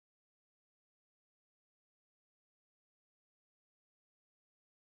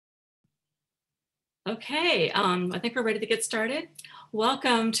Okay, I think we're ready to get started.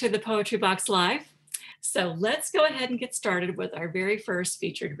 Welcome to the Poetry Box Live. So let's go ahead and get started with our very first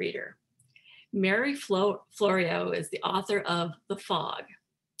featured reader. Mary Florio is the author of The Fog.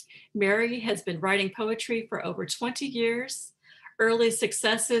 Mary has been writing poetry for over 20 years. Early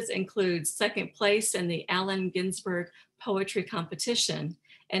successes include second place in the Allen Ginsberg Poetry Competition.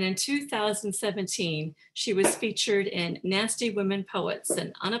 And in 2017, she was featured in Nasty Women Poets,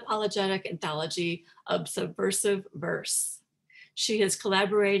 an unapologetic anthology of subversive verse. She has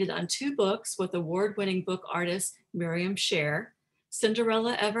collaborated on 2 books with award-winning book artist Miriam Schaer,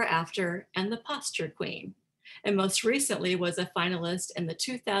 Cinderella Ever After, and The Posture Queen, and most recently was a finalist in the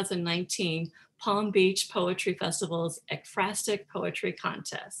 2019 Palm Beach Poetry Festival's ekphrastic poetry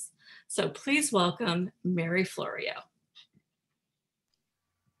contest. So please welcome Mary Florio.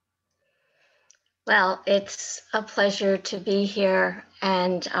 Well, it's a pleasure to be here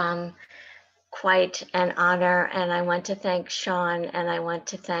and quite an honor. And I want to thank Shawn, and I want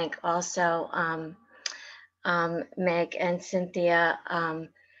to thank also Meg and Cynthia.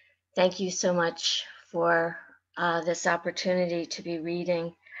 Thank you so much for this opportunity to be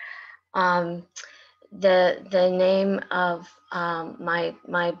reading. The name of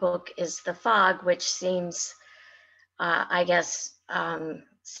my book is The Fog, which seems, I guess,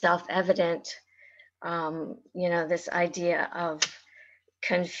 self-evident. This idea of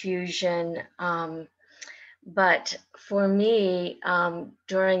confusion. But for me,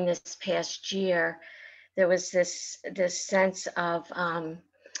 during this past year, there was this sense of a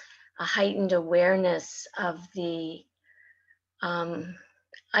heightened awareness of the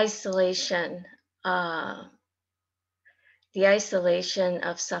isolation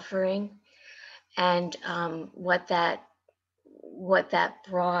of suffering, and what that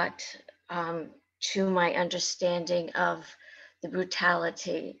brought to my understanding of the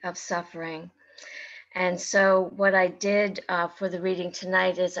brutality of suffering. And so what I did for the reading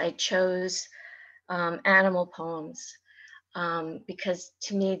tonight is I chose animal poems, because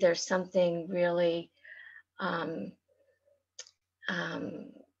to me there's something really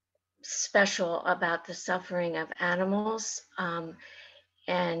special about the suffering of animals, and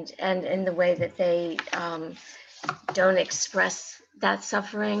in the way that they don't express that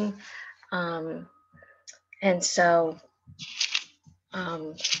suffering. And so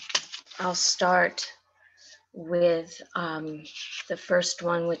I'll start with the first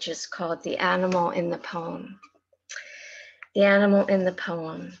one, which is called The Animal in the Poem. The animal in the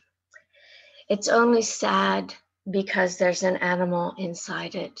poem. It's only sad because there's an animal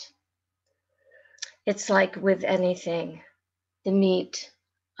inside it. It's like with anything, the meat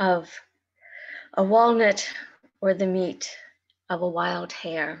of a walnut or the meat of a wild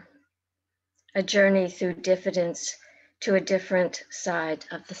hare, a journey through diffidence to a different side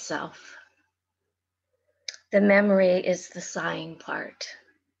of the self. The memory is the sighing part.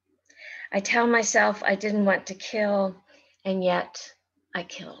 I tell myself I didn't want to kill, and yet I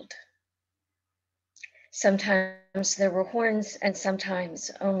killed. Sometimes there were horns and sometimes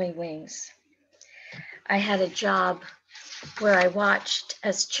only wings. I had a job where I watched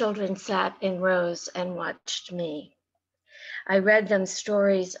as children sat in rows and watched me. I read them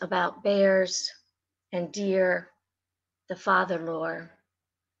stories about bears and deer, the father lore.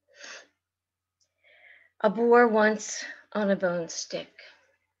 A boar once on a bone stick.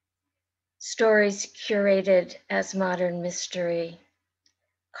 Stories curated as modern mystery,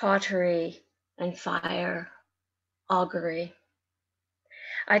 cautery and fire, augury.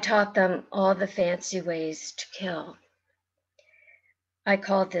 I taught them all the fancy ways to kill. I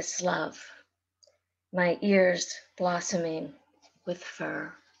called this love, my ears blossoming with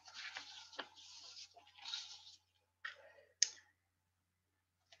fur.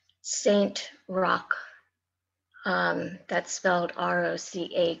 Saint Roch, that's spelled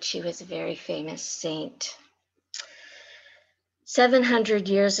R-O-C-H. He was a very famous saint. 700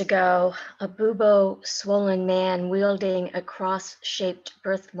 years ago, a bubo swollen man wielding a cross-shaped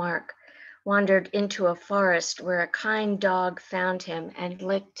birthmark wandered into a forest where a kind dog found him and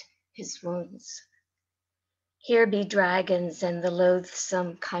licked his wounds. Here be dragons and the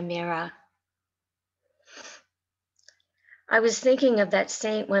loathsome chimera. I was thinking of that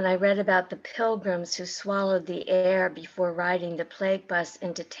saint when I read about the pilgrims who swallowed the air before riding the plague bus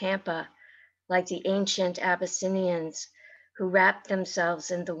into Tampa, like the ancient Abyssinians who wrapped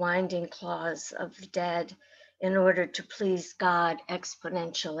themselves in the winding claws of the dead in order to please God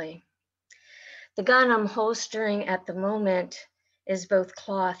exponentially. The gun I'm holstering at the moment is both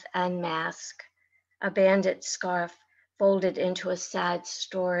cloth and mask, a bandit scarf folded into a sad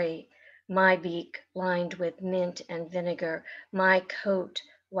story, my beak lined with mint and vinegar, my coat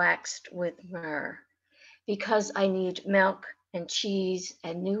waxed with myrrh. because I need milk and cheese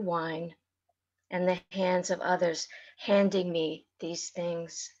and new wine, and the hands of others handing me these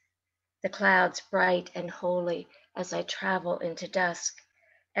things, the clouds bright and holy as I travel into dusk,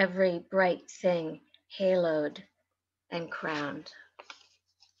 every bright thing haloed and crowned.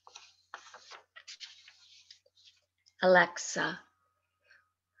 Alexa.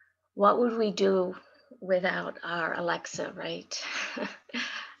 What would we do without our Alexa, right?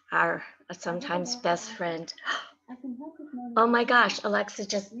 Our sometimes best friend. Oh my gosh, Alexa,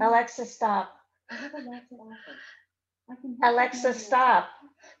 Alexa, stop. Alexa, stop.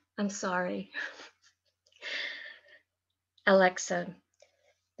 I'm sorry. Alexa,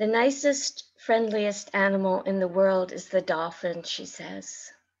 the nicest, friendliest animal in the world is the dolphin, she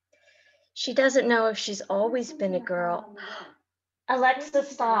says. She doesn't know if she's always been a girl. Alexa,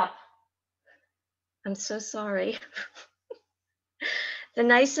 stop. I'm so sorry. The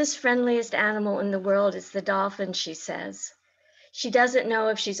nicest, friendliest animal in the world is the dolphin, she says. She doesn't know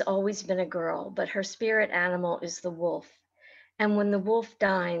if she's always been a girl, but her spirit animal is the wolf. And when the wolf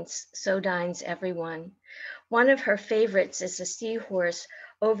dines, so dines everyone. One of her favorites is a seahorse,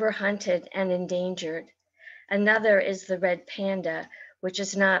 overhunted and endangered. Another is the red panda, which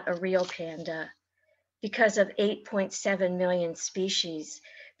is not a real panda. Because of 8.7 million species,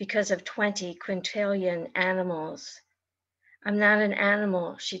 because of 20 quintillion animals. I'm not an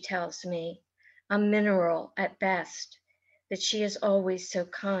animal, she tells me. I'm mineral at best, but she is always so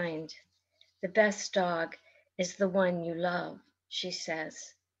kind. The best dog is the one you love, she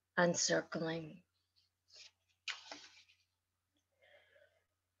says, uncircling.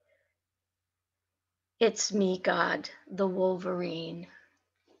 It's me, God, the Wolverine.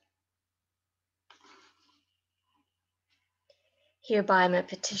 Hereby my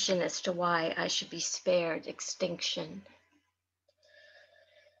petition as to why I should be spared extinction.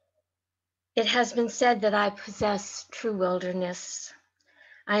 It has been said that I possess true wilderness.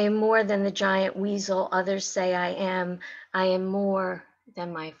 I am more than the giant weasel others say I am. I am more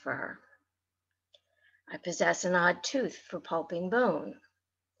than my fur. I possess an odd tooth for pulping bone.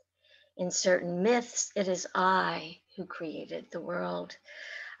 In certain myths, it is I who created the world.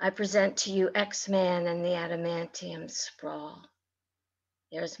 I present to you X-Man and the adamantium sprawl.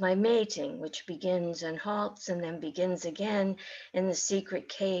 There's my mating, which begins and halts and then begins again in the secret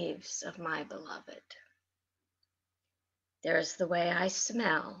caves of my beloved. There's the way I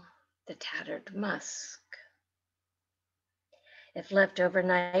smell, the tattered musk. If left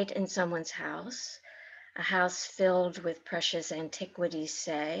overnight in someone's house, a house filled with precious antiquities,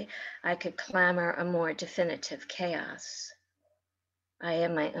 say, I could clamor a more definitive chaos. I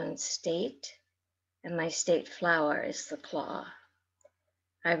am my own state, and my state flower is the claw.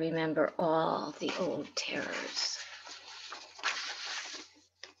 I remember all the old terrors.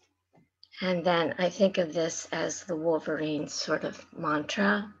 And then I think of this as the Wolverine sort of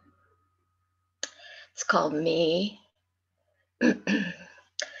mantra. It's called me.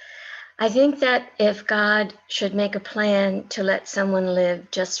 I think that if God should make a plan to let someone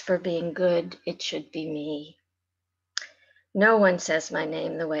live just for being good, it should be me. No one says my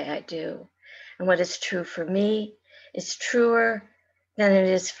name the way I do. And what is true for me is truer than it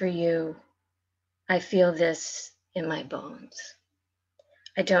is for you. I feel this in my bones.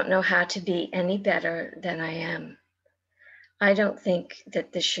 I don't know how to be any better than I am. I don't think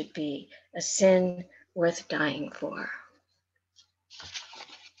that this should be a sin worth dying for.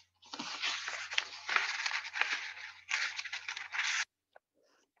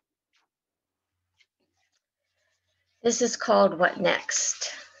 This is called What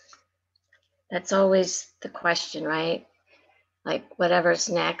Next? That's always the question, right? Like whatever's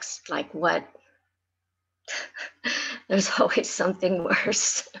next, like what? There's always something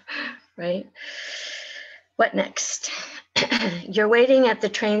worse, right? What next? You're waiting at the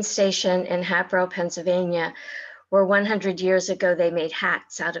train station in Hatboro, Pennsylvania, where 100 years ago they made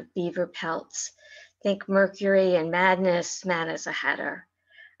hats out of beaver pelts. Think Mercury and madness, mad as a hatter.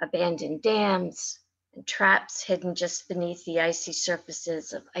 Abandoned dams and traps hidden just beneath the icy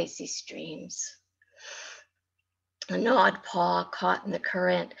surfaces of icy streams. A gnawed paw caught in the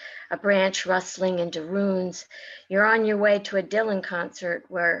current, a branch rustling into runes. You're on your way to a Dylan concert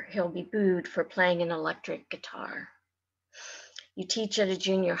where he'll be booed for playing an electric guitar. You teach at a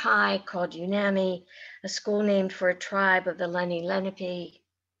junior high called UNAMI, a school named for a tribe of the Lenni Lenape.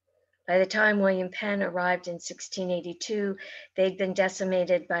 By the time William Penn arrived in 1682, they'd been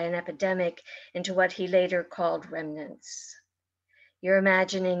decimated by an epidemic into what he later called remnants. You're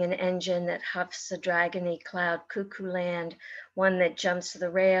imagining an engine that huffs a dragony cloud cuckoo land, one that jumps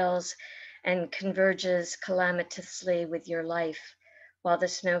the rails and converges calamitously with your life, while the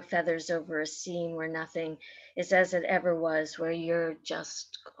snow feathers over a scene where nothing is as it ever was, where you're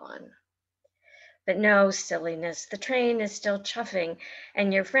just gone. But no, silliness, the train is still chuffing,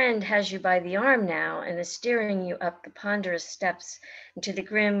 and your friend has you by the arm now and is steering you up the ponderous steps into the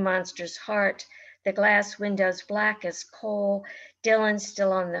grim monster's heart, the glass windows black as coal, Dylan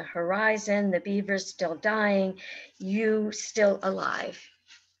still on the horizon, the beavers still dying, you still alive.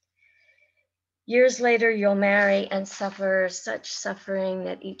 Years later, you'll marry and suffer such suffering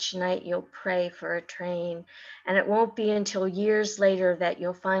that each night you'll pray for a train. And it won't be until years later that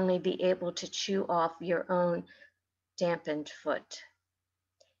you'll finally be able to chew off your own dampened foot.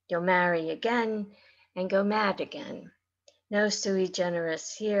 You'll marry again and go mad again. No sui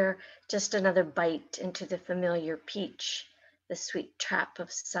generis here, just another bite into the familiar peach, the sweet trap of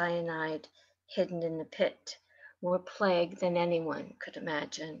cyanide hidden in the pit, more plague than anyone could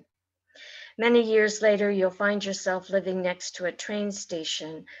imagine. Many years later, you'll find yourself living next to a train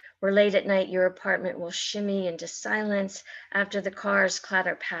station where late at night your apartment will shimmy into silence after the cars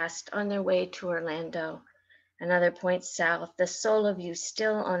clatter past on their way to Orlando. Another point south, the soul of you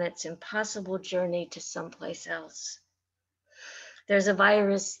still on its impossible journey to someplace else. There's a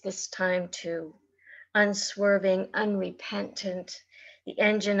virus this time too, unswerving, unrepentant, the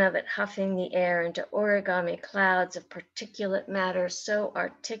engine of it huffing the air into origami clouds of particulate matter so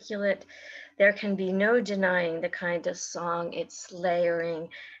articulate there can be no denying the kind of song it's layering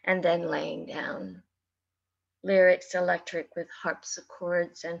and then laying down. Lyrics electric with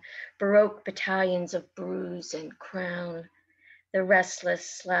harpsichords and Baroque battalions of bruise and crown, the restless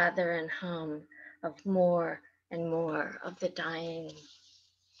slather and hum of more and more of the dying.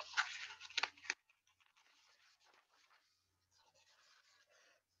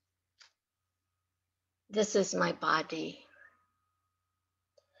 This is my body.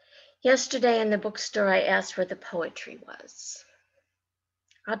 Yesterday in the bookstore, I asked where the poetry was.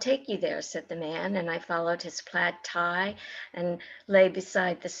 I'll take you there, said the man, and I followed his plaid tie and lay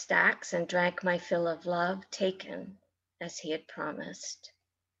beside the stacks and drank my fill of love, taken as he had promised.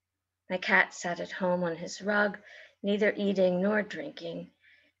 My cat sat at home on his rug, neither eating nor drinking.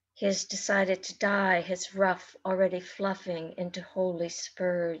 He has decided to die, his ruff already fluffing into holy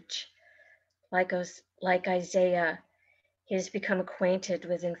spurge. Like Isaiah, he has become acquainted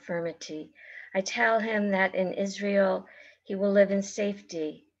with infirmity. I tell him that in Israel he will live in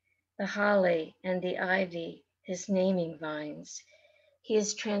safety, the holly and the ivy, his naming vines. He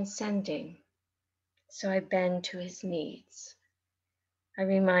is transcending, so I bend to his needs. I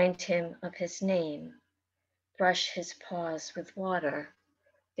remind him of his name, brush his paws with water,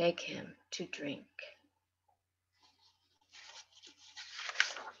 beg him to drink.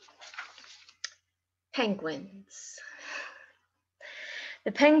 Penguins.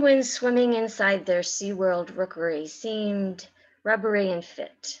 The penguins swimming inside their SeaWorld rookery seemed rubbery and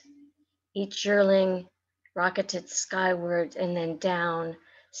fit. Each yearling rocketed skyward and then down,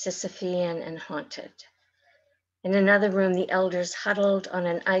 Sisyphean and haunted. In another room, the elders huddled on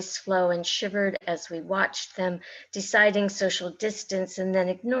an ice floe and shivered as we watched them, deciding social distance and then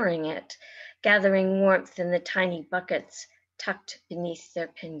ignoring it, gathering warmth in the tiny buckets tucked beneath their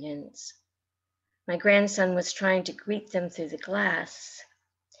pinions. My grandson was trying to greet them through the glass.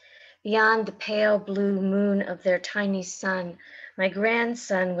 Beyond the pale blue moon of their tiny sun, my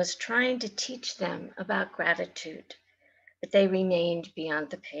grandson was trying to teach them about gratitude, but they remained beyond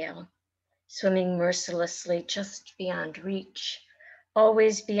the pale, swimming mercilessly just beyond reach,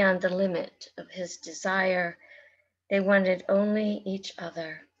 always beyond the limit of his desire. They wanted only each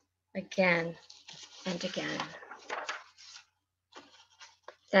other, again and again.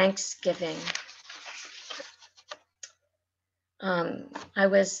 Thanksgiving. I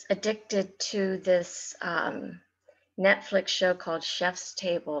was addicted to this Netflix show called Chef's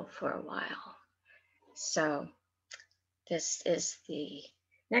Table for a while. So this is the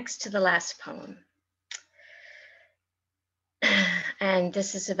next to the last poem. And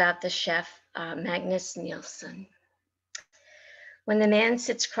this is about the chef, Magnus Nielsen. When the man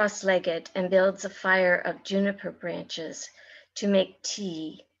sits cross-legged and builds a fire of juniper branches to make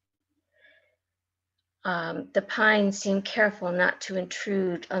tea, the pines seem careful not to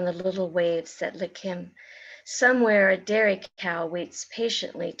intrude on the little waves that lick him. Somewhere a dairy cow waits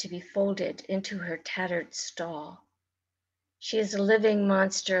patiently to be folded into her tattered stall. She is a living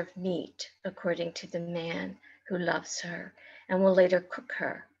monster of meat, according to the man who loves her and will later cook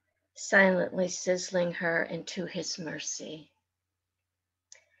her, silently sizzling her into his mercy.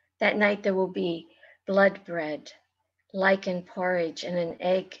 That night there will be blood bread, lichen porridge, and an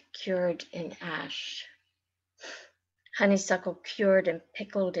egg cured in ash. honeysuckle cured and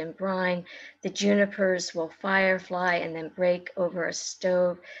pickled in brine. The junipers will firefly and then break over a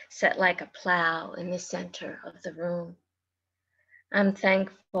stove set like a plow in the center of the room. I'm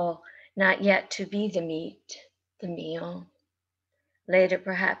thankful not yet to be the meat, the meal. Later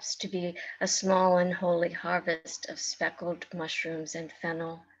perhaps to be a small and holy harvest of speckled mushrooms and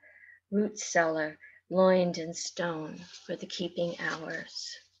fennel, root cellar loined in stone for the keeping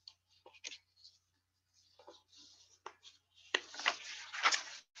hours.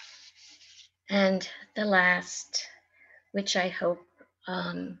 And the last, which I hope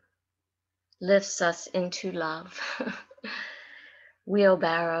lifts us into love,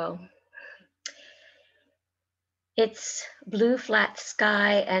 wheelbarrow. Its blue flat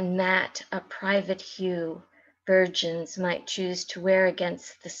sky and matte a private hue virgins might choose to wear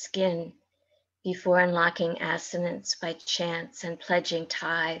against the skin before unlocking assonance by chance and pledging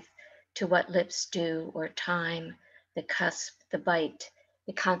tithe to what lips do or time, the cusp, the bite,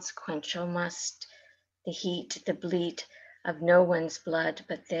 the consequential must, the heat, the bleat of no one's blood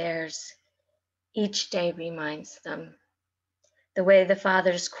but theirs. Each day reminds them. The way the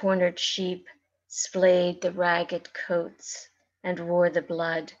fathers cornered sheep, splayed the ragged coats, and wore the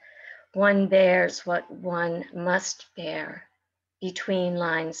blood. One bears what one must bear, between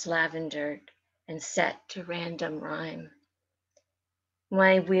lines lavendered and set to random rhyme.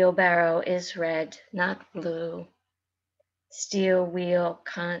 My wheelbarrow is red, not blue. Steel wheel,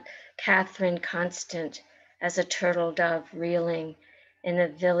 Catherine constant as a turtle dove reeling in a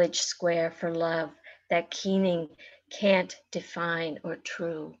village square for love that keening can't define or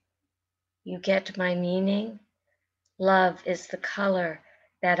true. You get my meaning? Love is the color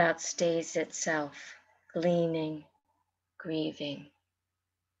that outstays itself, gleaning, grieving.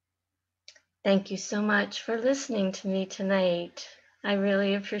 Thank you so much for listening to me tonight. I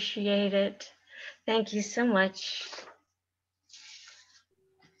really appreciate it. Thank you so much.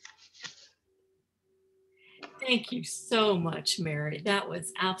 Thank you so much, Mary. That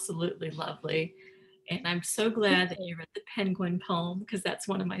was absolutely lovely. And I'm so glad that you read the penguin poem because that's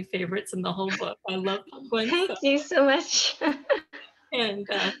one of my favorites in the whole book. I love penguins. Thank you so much. And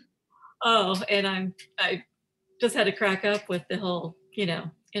I just had to crack up with the whole,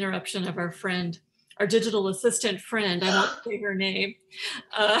 interruption of our friend, our digital assistant friend. I won't say her name.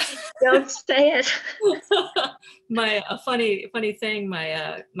 Don't say it. A funny thing.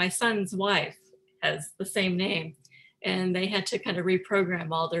 My son's wife has the same name, and they had to kind of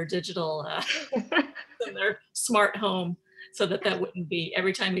reprogram all their digital in their smart home so that wouldn't be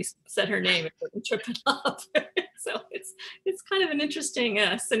every time he said her name, it wouldn't trip it up. So it's kind of an interesting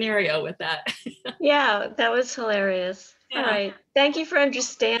scenario with that. Yeah, that was hilarious. Yeah. All right. Thank you for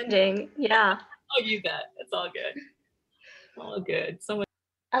understanding. Yeah. Oh, you bet. It's all good. All good.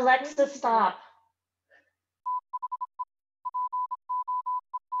 Alexa, stop.